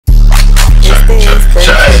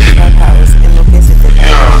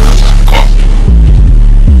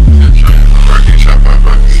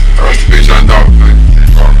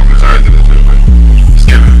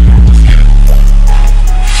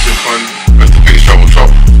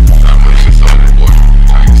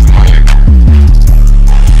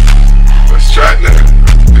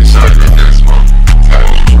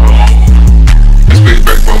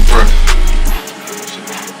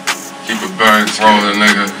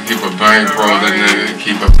Keep a bankroll, that nigga.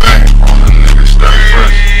 Keep a bankroll, that nigga. Stay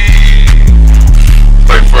fresh.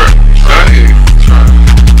 Stay fresh.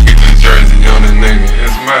 Keep the jersey on the nigga.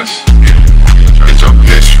 It's much. Get your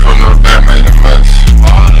bitch from the back, made a mess.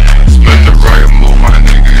 Make the right move, my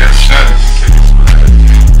nigga. It's chest.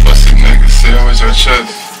 Pussy nigga, sit with your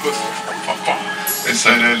chest. They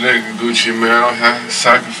say that nigga Gucci man don't have to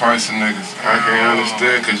sacrifice the niggas. I can't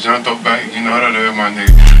understand, cause John throw back, you know that is my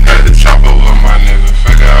nigga. Had to chop over my nigga,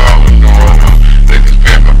 figure out what's going on. Niggas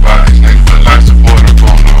paying for bodies, niggas put life support up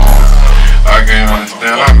on the home. I can't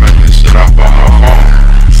understand, I made this shit up on my phone.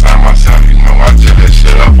 Sign myself, you know I did that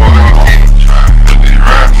shit up on my own. With these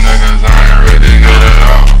rap niggas, I ain't really good at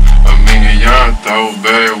all. But me and Young throw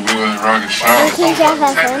bad, we was rockin' shots.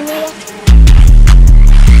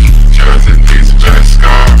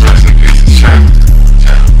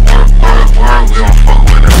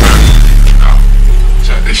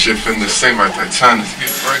 Shit finna sing like Titanic.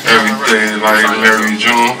 Everything like Larry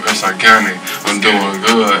June, it's organic. I'm doing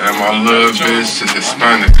good, and my little bitch is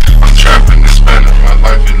Hispanic. I'm trapping Hispanic, my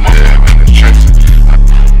life is lit.